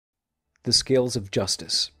The Scales of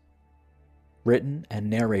Justice. Written and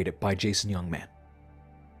narrated by Jason Youngman.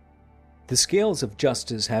 The scales of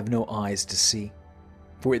justice have no eyes to see,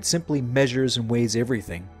 for it simply measures and weighs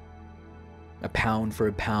everything. A pound for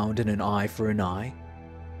a pound and an eye for an eye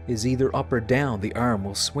is either up or down the arm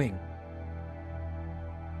will swing.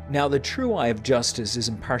 Now the true eye of justice is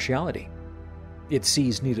impartiality. It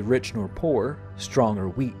sees neither rich nor poor, strong or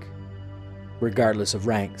weak. Regardless of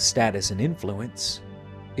rank, status, and influence,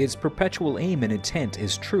 its perpetual aim and intent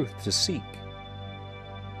is truth to seek.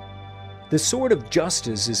 The sword of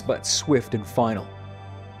justice is but swift and final.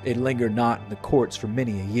 It lingered not in the courts for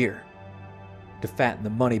many a year, to fatten the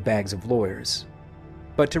money bags of lawyers,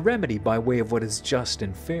 but to remedy by way of what is just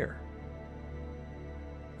and fair.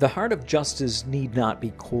 The heart of justice need not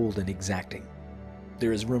be cold and exacting.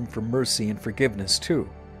 There is room for mercy and forgiveness too.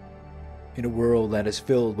 In a world that is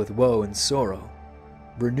filled with woe and sorrow,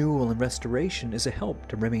 renewal and restoration is a help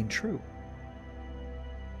to remain true.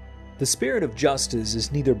 The spirit of justice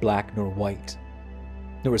is neither black nor white,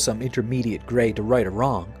 nor some intermediate gray to right or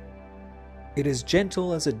wrong. It is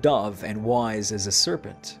gentle as a dove and wise as a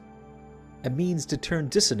serpent, a means to turn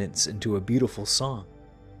dissonance into a beautiful song.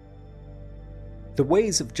 The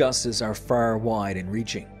ways of justice are far wide and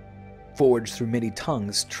reaching, forged through many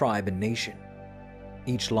tongues, tribe, and nation,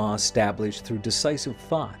 each law established through decisive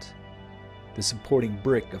thought, the supporting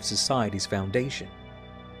brick of society's foundation.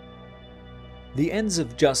 The ends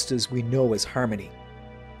of justice we know as harmony,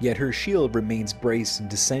 yet her shield remains braced in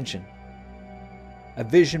dissension, a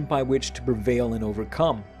vision by which to prevail and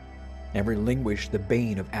overcome, and relinquish the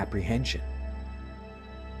bane of apprehension.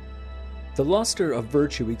 The luster of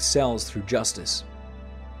virtue excels through justice,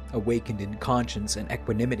 awakened in conscience and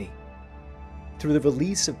equanimity, through the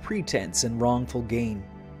release of pretense and wrongful gain,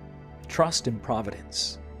 trust in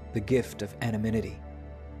providence, the gift of anonymity.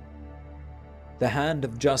 The hand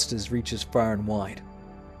of justice reaches far and wide.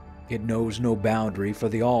 It knows no boundary, for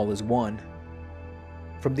the all is one.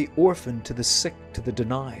 From the orphan to the sick to the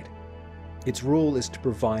denied, its rule is to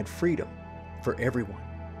provide freedom for everyone.